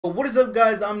What is up,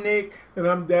 guys? I'm Nick. And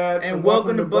I'm Dad. And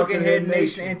welcome to Buckethead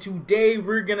Nation. And today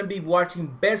we're going to be watching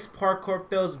Best Parkour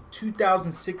Fails of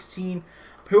 2016. I'm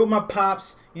here with my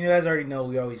pops. You know, as I already know,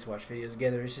 we always watch videos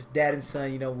together. It's just dad and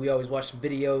son. You know, we always watch some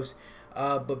videos.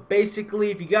 But basically,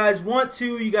 if you guys want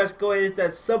to, you guys go ahead and hit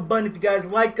that sub button if you guys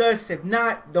like us. If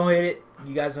not, don't hit it.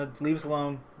 You guys don't leave us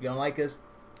alone. If you don't like us,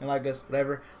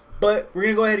 whatever. But we're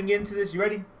going to go ahead and get into this. You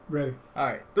ready? Ready.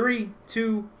 Alright. 3,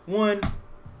 2, 1.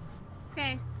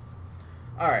 Okay.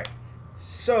 Alright,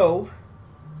 so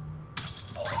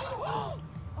Oh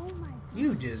my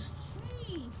you just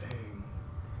Dang.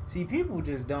 see, people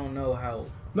just don't know how.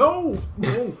 No.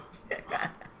 No.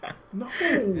 No.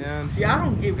 Yeah, see, I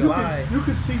don't get why. You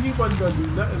could see he wasn't gonna do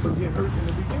nothing but get hurt in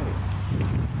the beginning.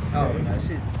 Oh, no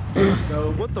shit.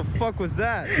 No. What the fuck was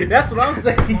that? That's what I'm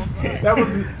saying. That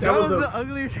was the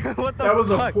ugly. What the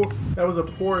fuck? That was a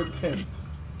poor attempt.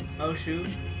 Oh shoot.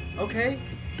 Okay.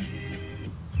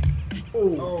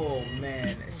 Oh. Oh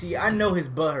man. See, I know his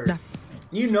butt hurt.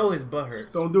 You know his butt hurt.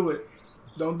 Don't do it.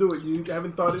 Don't do it. You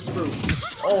haven't thought it through.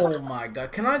 Oh my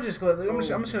god. Can I just go? I'm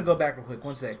just gonna go back real quick.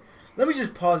 One sec. Let me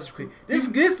just pause this quick.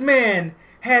 This man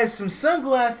has some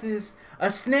sunglasses, a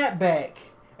snapback,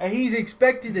 and he's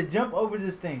expected to jump over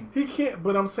this thing. He can't.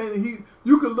 But I'm saying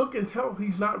you can look and tell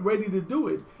he's not ready to do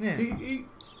it. Yeah. He's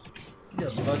a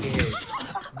buckethead.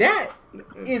 That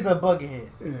is a buckethead.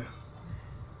 Yeah.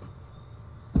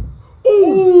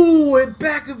 Ooh, at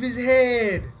back of his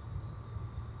head.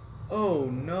 Oh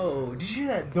no! Did you hear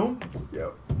that dunk?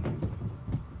 Yep.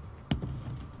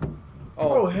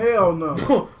 Oh, hell no!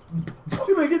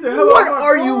 You better get the hell out of my car. What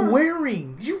are you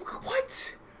wearing? You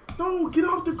what? No, get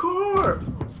off the car.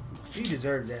 You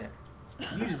deserve that.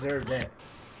 You deserve that.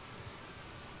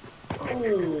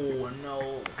 Oh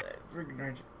no! That freaking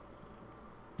hurt you.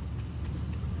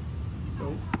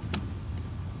 Nope.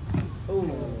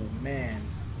 Oh man.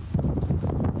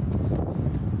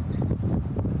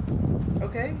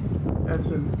 Okay. That's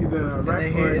either a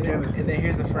Iraq or Afghanistan. And then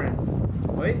here's a friend.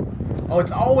 Wait. Oh,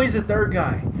 it's always the third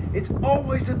guy. It's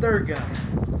always the third guy.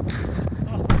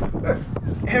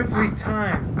 Every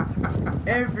time.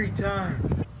 Every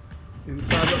time.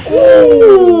 Inside the...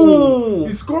 Oh!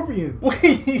 He's Scorpion. Wait.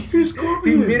 He's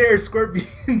Scorpion. He's midair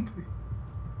Scorpion.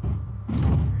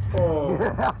 Oh.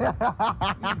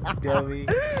 Dummy.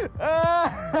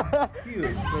 You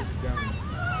is such a dummy.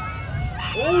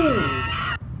 Oh!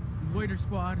 Waiter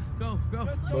squad, go.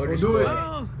 Don't do it.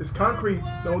 It's concrete.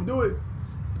 Don't do it.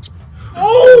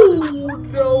 Oh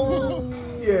no!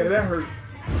 Yeah, that hurt.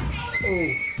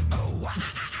 Oh.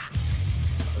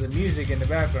 The music in the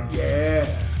background.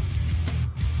 Yeah.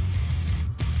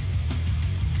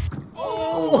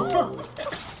 Oh!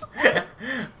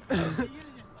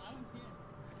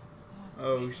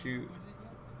 Oh shoot.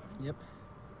 Yep.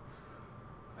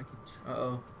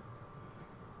 Uh-oh.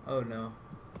 Oh no.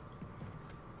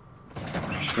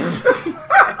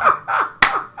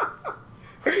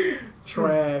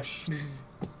 Trash.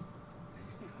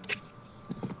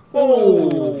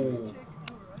 Oh.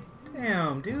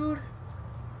 Damn, dude.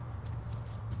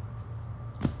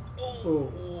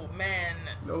 Oh. Man.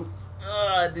 Nope.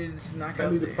 Dude, this is not I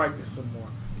gonna. need to practice some more.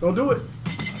 Don't do it.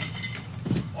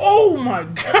 Oh my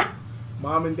god.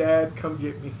 Mom and Dad, come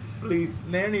get me, please.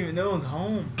 Man, I didn't even know it was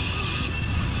home.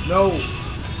 No.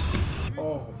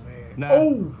 Oh man. Nah.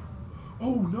 Oh.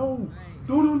 Oh no.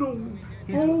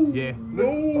 No. Yeah.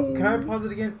 No. Can I pause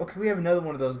it again? Okay, we have another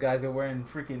one of those guys that are wearing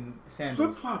freaking sandals.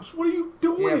 Flip flops. What are you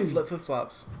doing? Yeah, flip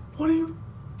flops. What are you?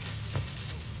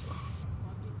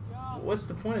 What's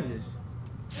the point of this?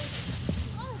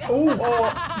 Oh.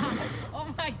 Oh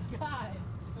my god.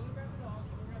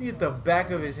 He hit the back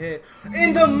of his head.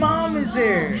 And the mom is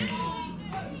there!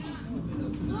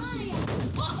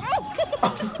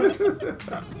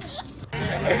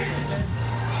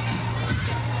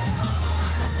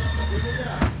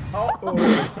 Oh.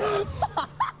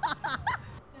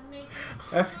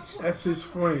 That's his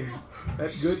friend.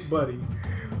 That good buddy.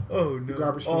 Oh no. The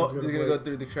garbage can Oh, is it's gonna gonna break. go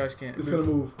through the trash can. It's gonna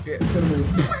move. Yeah. It's gonna move.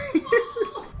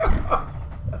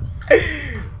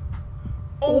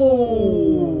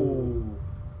 Oh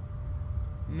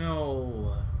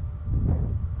no.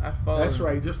 I followed. That's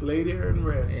right. Just lay there and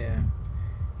rest. Yeah.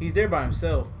 He's there by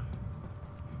himself.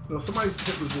 No, somebody's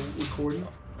was recording.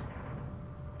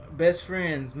 Best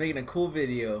friends making a cool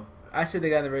video. I said they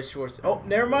got the red shorts. Oh,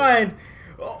 never mind.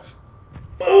 Oh,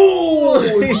 oh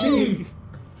his knee.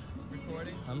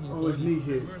 Recording. Oh, his knee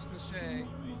hit. Reverse the shay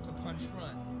to punch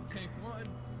front. Take one.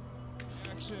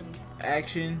 Action.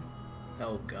 Action.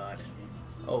 Oh god.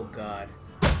 Oh god.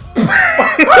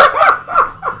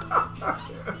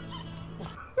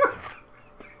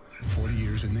 40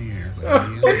 years fingers in the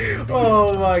air.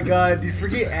 Oh my god, dude,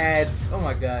 forget ads. Oh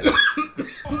my god.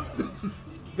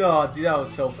 Oh, dude, that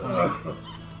was so funny.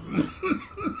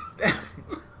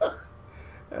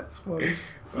 That's funny.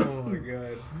 Oh my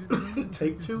god.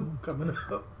 Take two coming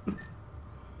up.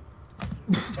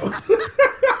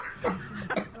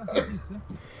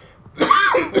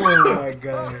 Oh my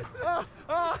god.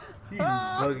 You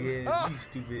bughead. You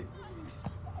stupid.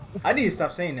 I need to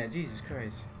stop saying that. Jesus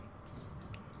Christ.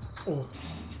 Oh.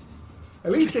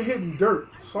 At least they're hitting dirt.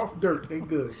 Soft dirt. They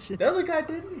good. The other guy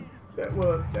didn't. That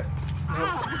was that.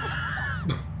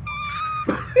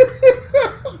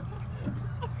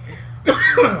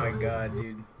 Oh my god,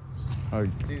 dude.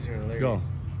 Alright, These are hilarious. go.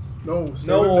 No.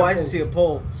 No, I see a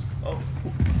pole. Oh.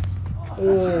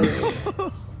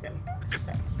 Oh.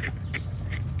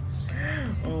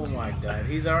 Oh my god,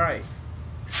 he's alright.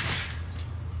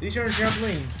 He's on a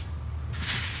trampoline.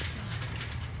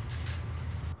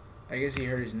 I guess he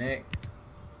hurt his neck.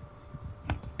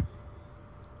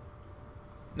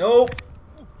 Nope.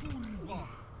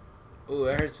 Ooh,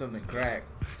 I heard something crack.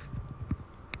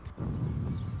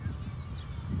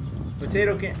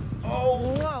 Potato can.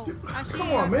 Oh. Whoa. I see Come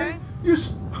you, on, okay? man. You.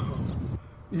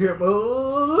 Yeah.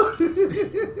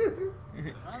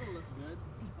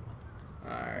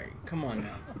 Alright, come on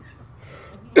now.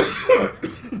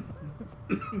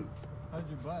 How's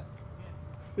your butt?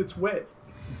 It's wet.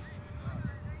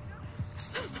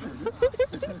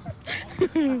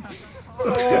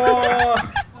 Oh.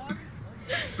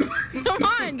 Come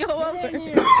on, go over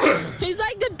here. He's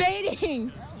like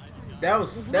debating. That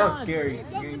was scary.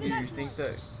 You didn't get your stink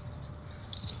stuck.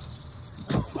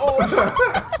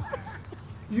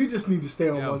 You just need to stay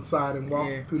on one side and walk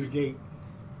Yeah. through the gate.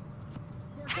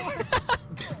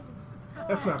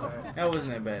 That's not bad. That wasn't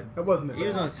that bad. That wasn't He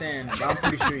was bad. on sand, but I'm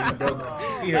pretty sure he broke it.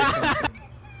 He hurt something.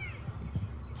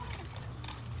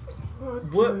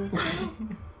 What?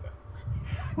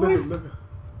 Look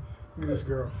at this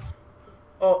girl.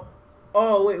 Oh,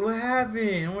 wait, what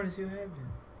happened? I want to see what happened.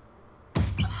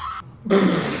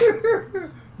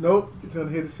 Nope, it's gonna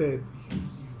hit his head.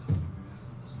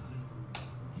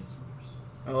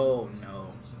 Oh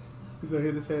no. He's gonna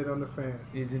hit his head on the fan.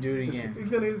 Needs to do it again.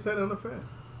 He's gonna hit his head on the fan.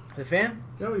 The fan?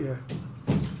 Oh yeah.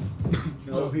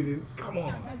 No, he didn't. Come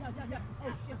on.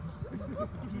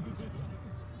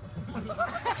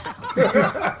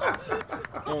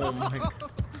 Oh my god.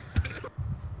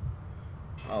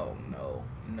 Oh no.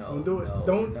 No. Don't do it. No,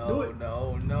 Don't no, do it.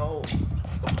 No.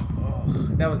 Oh,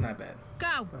 that was not bad. Go.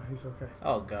 Oh, he's okay.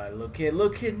 Oh god, little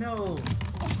kid, no.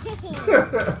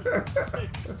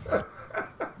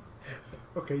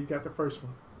 Okay, you got the first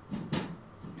one.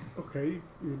 Okay,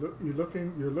 you're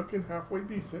looking halfway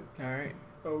decent. All right.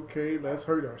 Okay, let's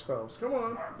hurt ourselves. Come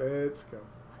on, let's go.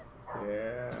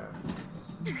 Yeah.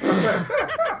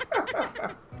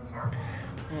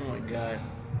 Oh my god.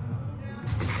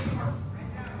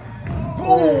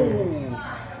 Boom!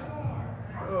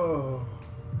 Oh.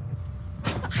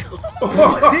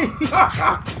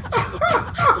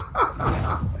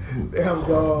 Damn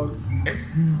dog.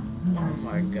 Oh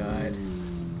my god.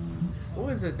 What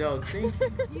was the dog thinking?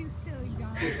 You silly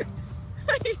guy.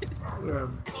 That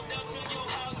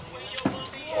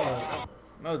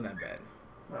wasn't that bad.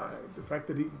 The fact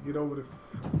that he could get over the.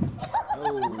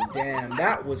 Oh damn,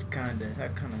 that kind of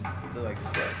looked like it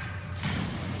sucked.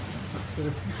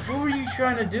 What were you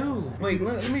trying to do? Wait,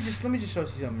 let me just show you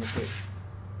something real quick.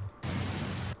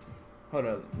 Hold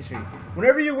up, let me show you.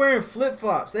 Whenever you're wearing flip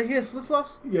flops, that here flip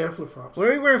flops. Yeah, flip flops.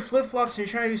 Whenever you're wearing flip flops and you're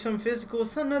trying to do something physical,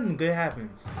 nothing good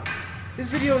happens. This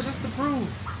video is just to prove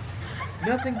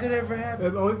nothing good ever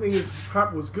happened. The only thing is,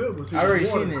 Pop was good. Was I already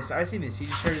seen this. I seen this. He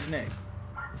just hurt his neck.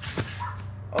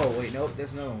 Oh wait, nope,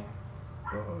 that's another one.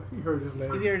 He hurt his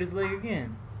leg. He hurt his leg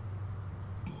again.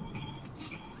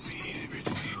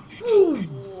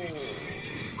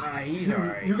 Nah, he's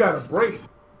alright. You got a break.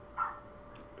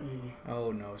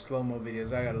 Oh no, slow mo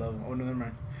videos. I gotta love him. Oh no, never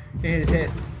mind. He hit his head.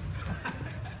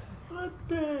 What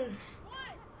the?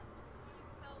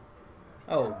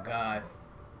 Oh god.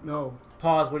 No.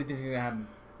 Pause. What do you think's gonna happen?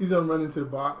 He's gonna run into the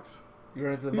box. You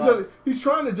run into the box. He's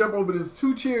trying to jump over. There's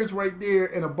two chairs right there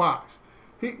in a box.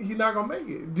 He's not gonna make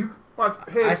it. You watch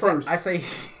head first. I say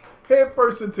head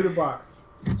first into the box.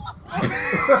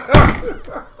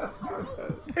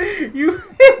 you.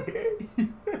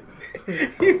 I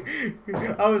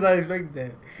was not expecting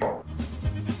that.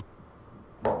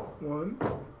 1,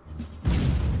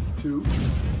 2,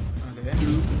 Okay.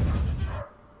 2.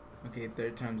 Okay,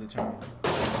 third time's the charm.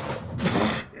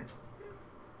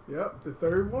 Yep, the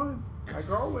third one, like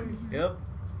always. Yep.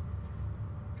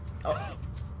 Oh.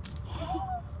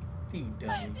 You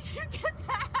dummy. Did you get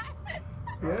that?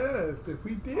 Yes, that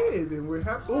we did, and we're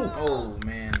happy. Oh, Oh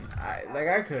man, I would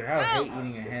hate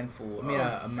eating a handful. I mean,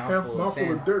 a mouthful of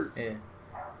sand. of dirt. Yeah.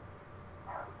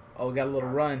 Oh, got a little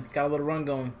run. Got a little run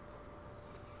going.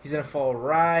 He's gonna fall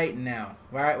right now.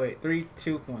 All right, wait. 3,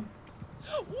 2, 1.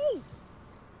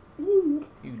 Ooh.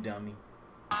 You dummy.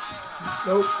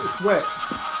 Nope, it's wet.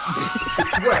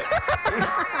 It's wet.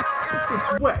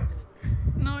 It's wet.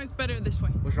 No, it's better this way.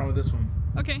 What's wrong with this one?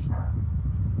 Okay.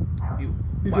 You.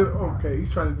 He said, okay, he's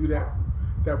trying to do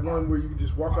that one where you can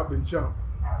just walk up and jump.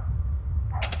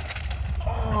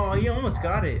 Oh, you almost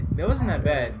got it. That wasn't that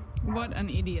bad. What an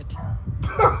idiot.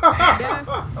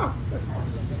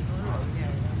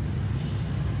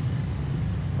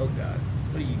 Oh God,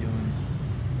 what are you doing?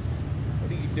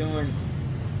 What are you doing?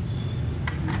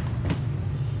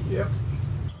 Yep.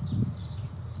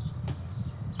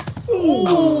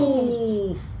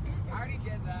 Ooh! I already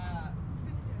did that.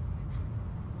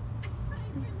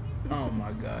 Oh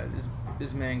my God,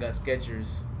 this man got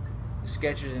Skechers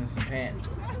and some pants,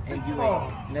 and you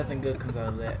ain't nothing good comes out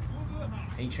of that.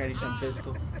 And you trying to do something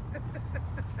physical?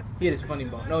 He had his funny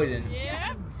bone. No, he didn't.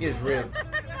 Yeah? He had his rib.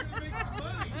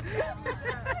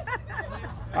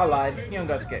 I lied. He don't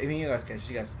got Skechers. He don't got Skechers.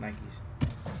 He got Nikes.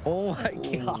 Oh my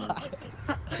God.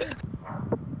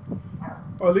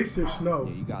 Or at least there's snow.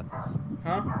 Yeah, you got this.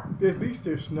 Huh? At least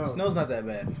there's snow. Snow's not that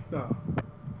bad. No.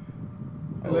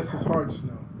 Unless it's hard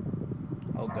snow.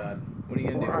 Oh God, what are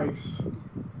you gonna Or do? ice.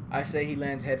 I say he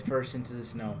lands head first into the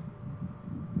snow.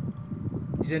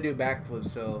 He's gonna do a backflip,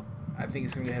 so I think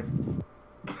it's gonna get head.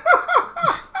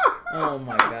 Oh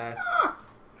my God.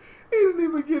 He didn't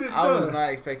even get it done. I was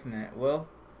not expecting that. Well,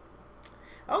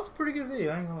 that was a pretty good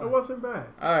video. I ain't gonna lie. It wasn't bad.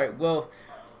 All right. Well,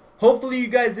 hopefully you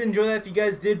guys did enjoy that. If you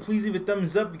guys did, please leave a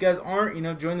thumbs up. If you guys aren't,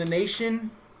 join the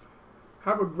nation.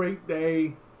 Have a great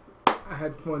day. I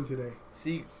had fun today.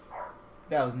 See,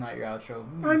 that was not your outro.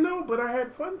 I know, but I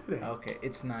had fun today. Okay,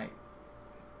 it's night.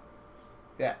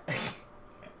 Yeah.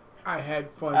 I had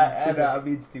fun I today. know, I'm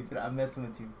being stupid. I'm messing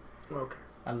with you. Okay.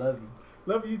 I love you.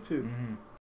 Love you too. Mm-hmm.